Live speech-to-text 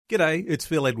G'day, it's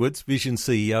Phil Edwards, Vision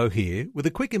CEO here, with a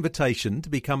quick invitation to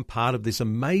become part of this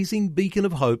amazing beacon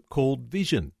of hope called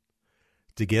Vision.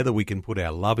 Together we can put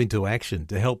our love into action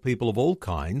to help people of all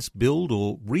kinds build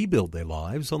or rebuild their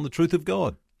lives on the truth of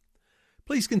God.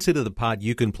 Please consider the part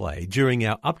you can play during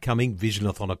our upcoming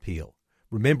Visionathon appeal,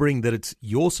 remembering that it's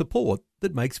your support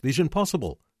that makes Vision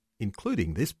possible,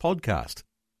 including this podcast.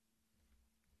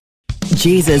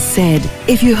 Jesus said,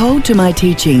 "If you hold to my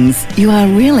teachings, you are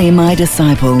really my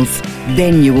disciples.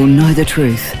 Then you will know the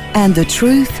truth, and the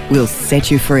truth will set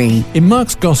you free." In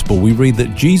Mark's Gospel, we read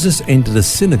that Jesus entered a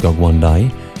synagogue one day,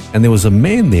 and there was a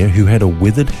man there who had a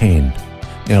withered hand.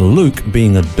 Now Luke,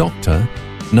 being a doctor,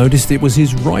 noticed it was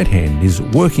his right hand, his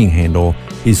working hand or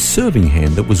his serving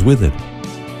hand that was withered.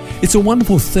 It's a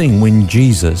wonderful thing when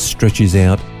Jesus stretches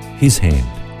out his hand.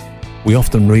 We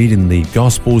often read in the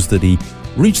Gospels that he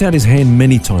reached out his hand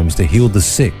many times to heal the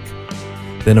sick.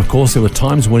 Then, of course, there were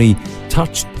times when he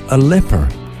touched a leper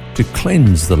to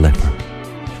cleanse the leper.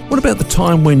 What about the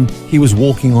time when he was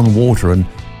walking on water and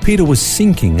Peter was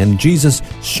sinking and Jesus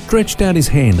stretched out his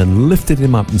hand and lifted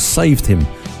him up and saved him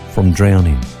from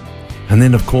drowning? And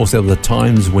then, of course, there were the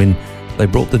times when they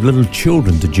brought the little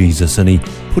children to Jesus and he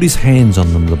put his hands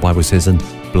on them, the Bible says, and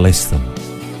blessed them.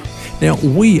 Now,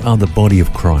 we are the body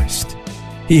of Christ.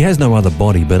 He has no other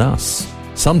body but us.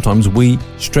 Sometimes we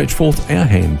stretch forth our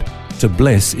hand to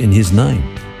bless in His name.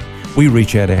 We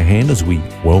reach out our hand as we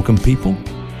welcome people,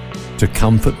 to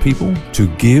comfort people, to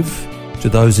give to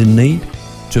those in need,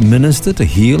 to minister, to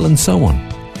heal, and so on.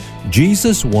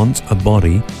 Jesus wants a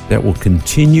body that will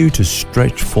continue to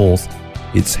stretch forth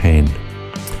its hand.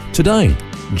 Today,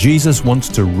 Jesus wants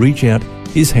to reach out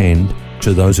His hand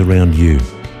to those around you.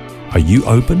 Are you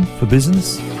open for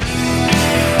business?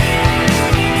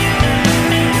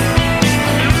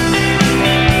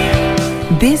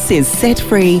 This is Set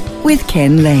Free with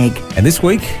Ken Legg. And this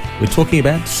week, we're talking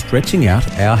about stretching out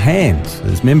our hands.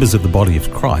 As members of the body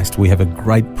of Christ, we have a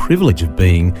great privilege of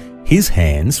being His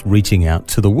hands reaching out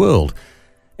to the world.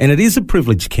 And it is a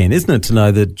privilege, Ken, isn't it, to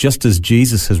know that just as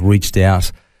Jesus has reached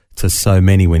out to so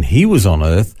many when He was on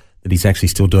earth, that He's actually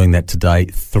still doing that today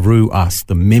through us,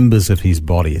 the members of His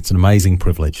body. It's an amazing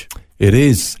privilege. It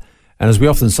is. And as we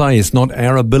often say, it's not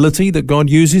our ability that God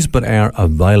uses, but our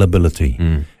availability.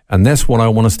 And that's what I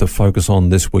want us to focus on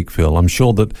this week, Phil. I'm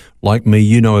sure that, like me,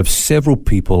 you know of several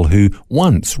people who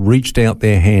once reached out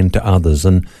their hand to others,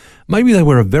 and maybe they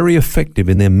were very effective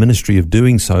in their ministry of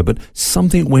doing so, but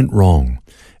something went wrong.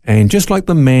 And just like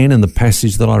the man in the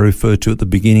passage that I referred to at the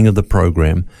beginning of the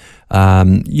program,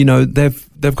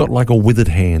 they've got like a withered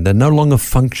hand. They're no longer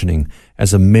functioning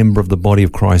as a member of the body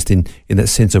of Christ in that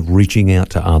sense of reaching out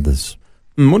to others.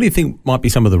 What do you think might be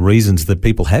some of the reasons that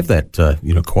people have that,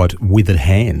 quote, withered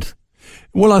hand?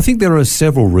 Well, I think there are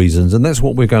several reasons, and that's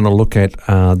what we're going to look at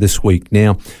this week.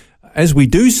 Now, as we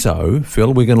do so,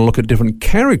 Phil, we're going to look at different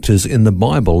characters in the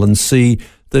Bible and see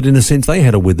that, in a sense, they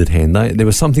had a withered hand. There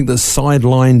was something that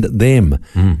sidelined them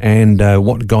and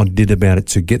what God did about it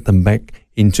to get them back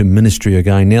into ministry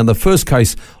again. Now, the first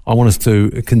case I want us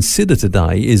to consider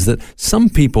today is that some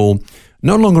people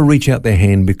no longer reach out their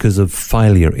hand because of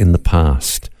failure in the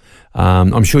past.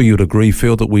 I'm sure you'd agree,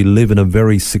 Phil, that we live in a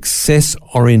very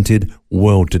success-oriented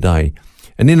world today.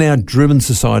 And in our driven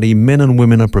society, men and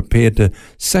women are prepared to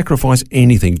sacrifice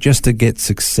anything just to get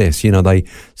success. You know, they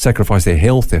sacrifice their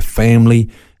health, their family,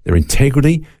 their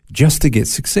integrity just to get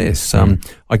success.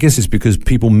 I guess it's because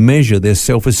people measure their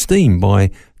self-esteem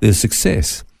by their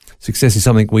success. Success is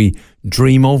something we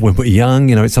dream of when we're young.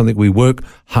 You know, it's something we work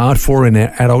hard for in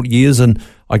our adult years. And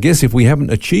I guess if we haven't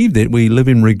achieved it, we live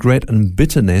in regret and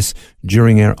bitterness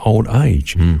during our old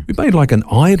age. We've made like an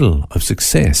idol of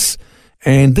success.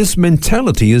 And this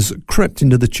mentality has crept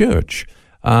into the church.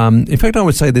 In fact, I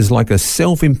would say there's like a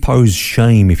self-imposed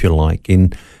shame, if you like,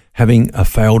 in having a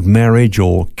failed marriage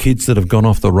or kids that have gone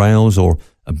off the rails or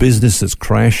a business that's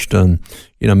crashed and,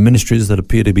 ministries that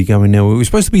appear to be going now. We're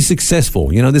supposed to be successful.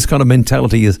 This kind of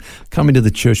mentality has come into the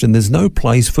church and there's no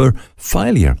place for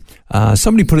failure.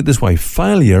 Somebody put it this way: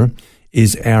 failure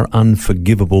is our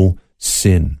unforgivable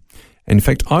sin. And in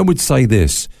fact, I would say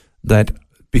this, that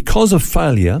because of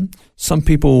failure, some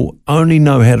people only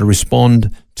know how to respond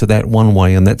to that one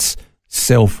way, and that's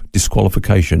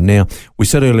self-disqualification. Now, we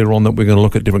said earlier on that we're going to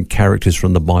look at different characters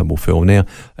from the Bible, Phil. Now,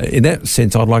 in that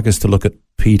sense, I'd like us to look at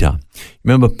Peter.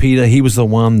 Remember Peter? He was the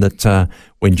one that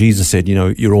when Jesus said,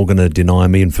 you're all going to deny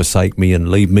me and forsake me and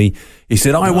leave me, he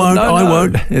said, I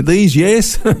won't. These,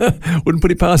 yes. Wouldn't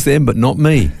put it past them, but not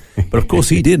me. But of course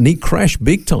he did, and he crashed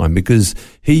big time because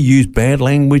he used bad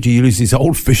language. He used his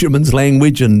old fisherman's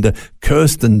language and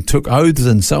cursed and took oaths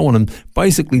and so on, and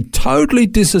basically totally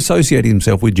disassociated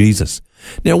himself with Jesus.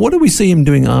 Now, what do we see him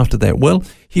doing after that? Well,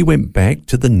 he went back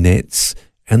to the nets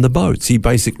and the boats. He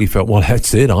basically felt, well,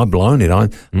 that's it. I've blown it.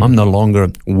 I'm no longer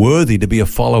worthy to be a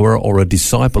follower or a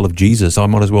disciple of Jesus. I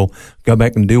might as well go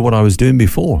back and do what I was doing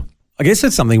before. I guess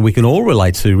that's something we can all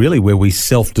relate to, really, where we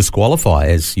self-disqualify,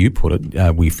 as you put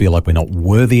it. We feel like we're not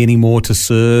worthy anymore to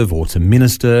serve or to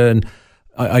minister. And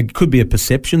it could be a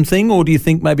perception thing, or do you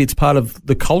think maybe it's part of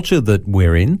the culture that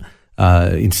we're in?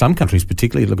 In some countries,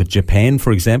 particularly, look at Japan,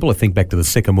 for example. I think back to the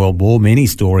Second World War, many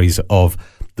stories of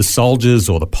the soldiers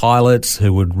or the pilots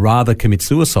who would rather commit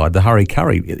suicide, the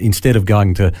hurry-curry, instead of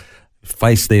going to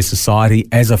face their society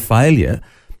as a failure.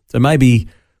 So maybe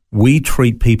we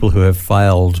treat people who have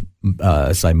failed,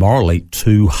 say, morally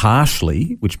too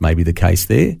harshly, which may be the case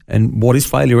there. And what is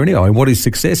failure anyway? And what is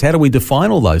success? How do we define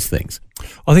all those things?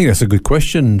 I think that's a good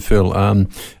question, Phil.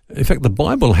 In fact, the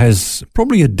Bible has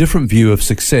probably a different view of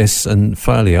success and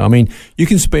failure. I mean, you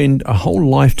can spend a whole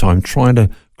lifetime trying to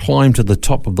climb to the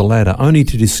top of the ladder only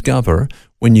to discover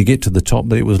when you get to the top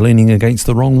that it was leaning against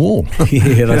the wrong wall.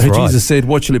 Yeah, that's right. Jesus said,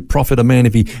 what shall it profit a man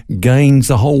if he gains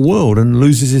the whole world and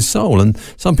loses his soul? And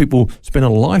some people spend a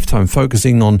lifetime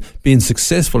focusing on being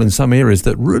successful in some areas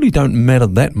that really don't matter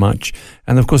that much.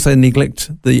 And of course, they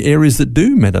neglect the areas that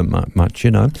do matter much,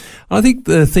 I think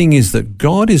the thing is that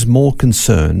God is more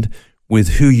concerned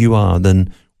with who you are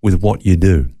than with what you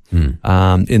do.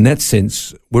 In that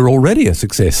sense, we're already a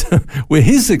success. We're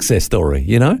his success story,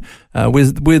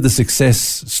 We're the success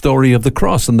story of the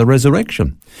cross and the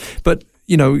resurrection. But,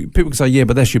 people can say, yeah,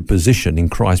 but that's your position in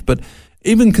Christ. But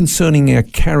even concerning our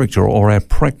character or our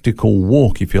practical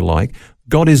walk, if you like,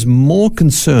 God is more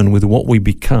concerned with what we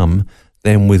become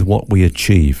than with what we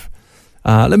achieve.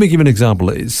 Let me give an example.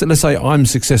 Let's say I'm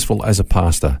successful as a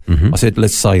pastor. I said,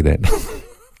 let's say that.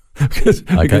 because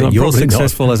you're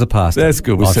successful as a pastor. That's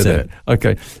good. We said that.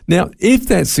 Okay. Now, if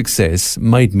that success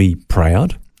made me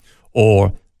proud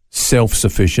or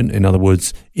self-sufficient, in other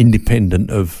words, independent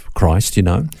of Christ,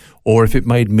 or if it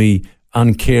made me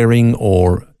uncaring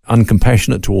or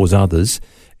uncompassionate towards others,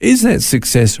 is that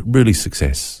success really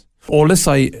success? Or let's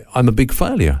say I'm a big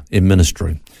failure in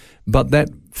ministry, but that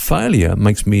failure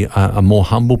makes me a more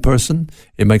humble person.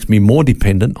 It makes me more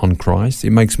dependent on Christ. It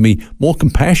makes me more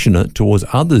compassionate towards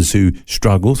others who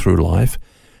struggle through life.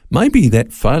 Maybe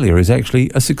that failure is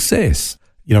actually a success.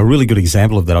 A really good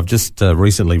example of that, I've just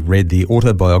recently read the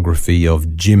autobiography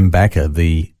of Jim Bakker,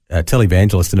 the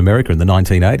televangelist in America in the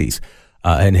 1980s.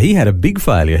 And he had a big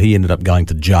failure. He ended up going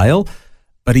to jail.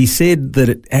 But he said that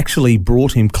it actually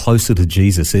brought him closer to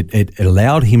Jesus. It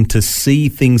allowed him to see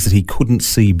things that he couldn't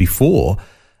see before.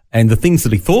 And the things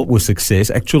that he thought were success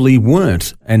actually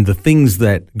weren't. And the things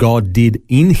that God did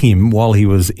in him while he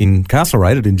was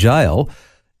incarcerated in jail,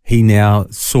 he now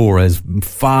saw as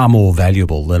far more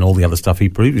valuable than all the other stuff he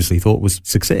previously thought was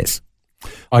success.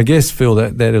 I guess, Phil,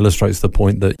 that illustrates the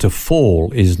point that to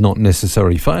fall is not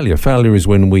necessarily failure. Failure is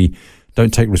when we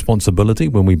don't take responsibility,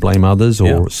 when we blame others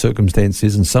or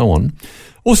circumstances and so on.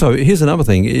 Also, here's another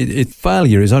thing.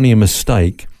 Failure is only a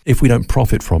mistake if we don't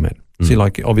profit from it. See,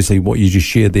 obviously what you just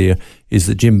shared there is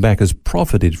that Jim Bakker's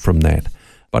profited from that.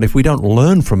 But if we don't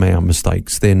learn from our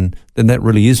mistakes, then that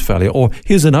really is failure. Or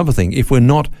here's another thing. If we're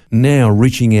not now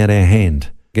reaching out our hand,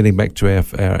 getting back to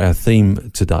our theme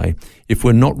today, if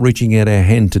we're not reaching out our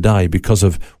hand today because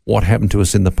of what happened to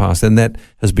us in the past, then that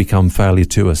has become failure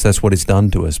to us. That's what it's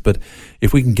done to us. But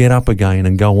if we can get up again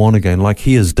and go on again like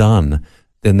he has done,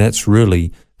 then that's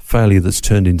really failure that's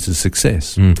turned into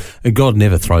success. God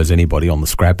never throws anybody on the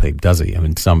scrap heap, does he? I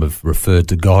mean, some have referred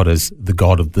to God as the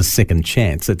God of the second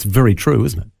chance. That's very true,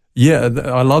 isn't it? Yeah,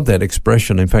 I love that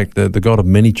expression. In fact, the God of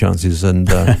many chances and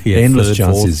endless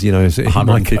chances,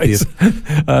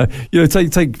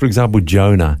 150th. Take for example,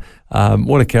 Jonah.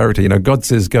 What a character. God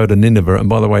says go to Nineveh, and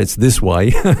by the way, it's this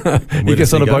way. He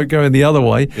gets on a boat going the other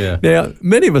way. Yeah. Now,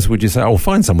 many of us would just say,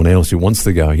 find someone else who wants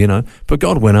to go, But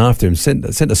God went after him, sent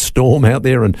a storm out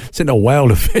there and sent a whale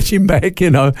to fetch him back,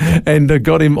 and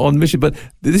got him on mission. But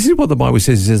this is what the Bible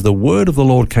says. It says the word of the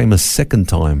Lord came a second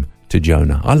time to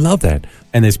Jonah. I love that.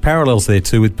 And there's parallels there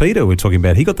too with Peter we're talking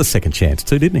about. He got the second chance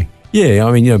too, didn't he?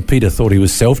 Yeah, Peter thought he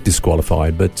was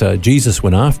self-disqualified, but Jesus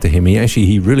went after him.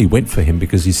 He really went for him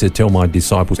because he said, tell my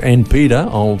disciples and Peter,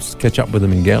 I'll catch up with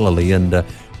them in Galilee. And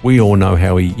we all know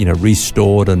how he,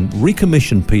 restored and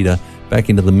recommissioned Peter back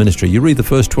into the ministry. You read the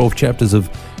first 12 chapters of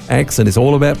Acts and it's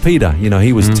all about Peter. You know,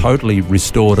 he was totally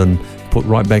restored and put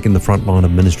right back in the front line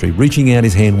of ministry, reaching out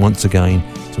his hand once again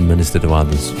to minister to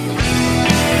others.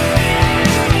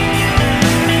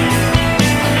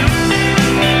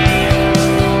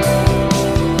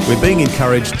 We're being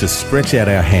encouraged to stretch out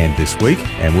our hand this week,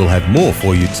 and we'll have more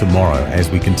for you tomorrow as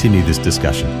we continue this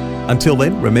discussion. Until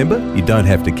then, remember, you don't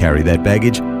have to carry that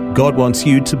baggage. God wants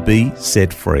you to be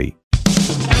set free.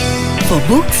 For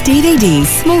books, DVDs,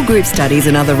 small group studies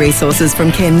and other resources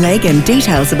from Ken Legg and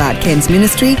details about Ken's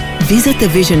ministry, visit the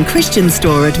Vision Christian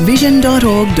store at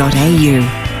vision.org.au.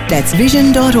 That's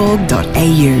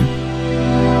vision.org.au.